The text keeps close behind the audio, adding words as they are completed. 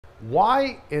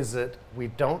Why is it we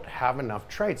don't have enough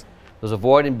trades? There's a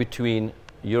void in between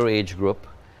your age group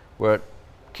where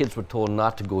kids were told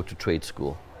not to go to trade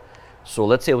school. So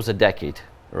let's say it was a decade,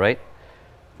 right?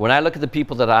 When I look at the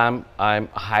people that I'm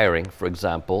hiring, for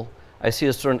example, I see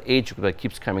a certain age group that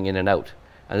keeps coming in and out.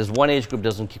 And there's one age group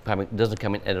doesn't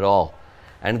come in at all.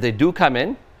 And if they do come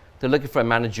in, they're looking for a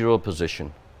managerial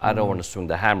position. I don't want to swing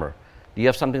the hammer. Do you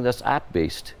have something that's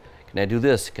app-based? Can I do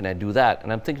this? Can I do that?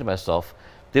 And I'm thinking to myself,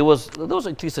 there was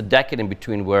at least a decade in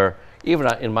between where, even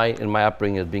in my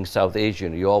upbringing as being South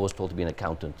Asian, you're always told to be an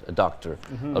accountant, a doctor,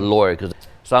 a lawyer.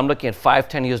 So I'm looking at 5,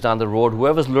 10 years down the road.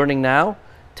 Whoever's learning now,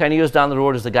 10 years down the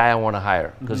road is the guy I want to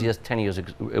hire because he has 10 years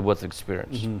worth of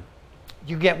experience.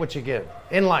 You get what you give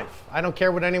in life. I don't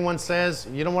care what anyone says.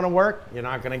 You don't want to work, you're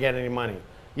not going to get any money.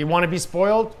 You want to be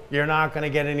spoiled, you're not going to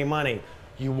get any money.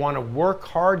 You want to work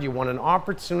hard, you want an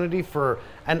opportunity for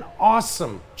an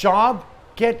awesome job,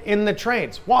 get in the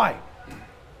trades. Why?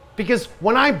 Because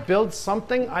when I build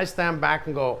something, I stand back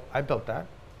and go, I built that.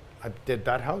 I did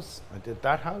that house, I did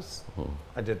that house,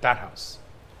 I did that house.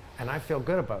 And I feel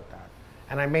good about that.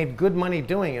 And I made good money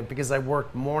doing it because I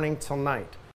worked morning till night.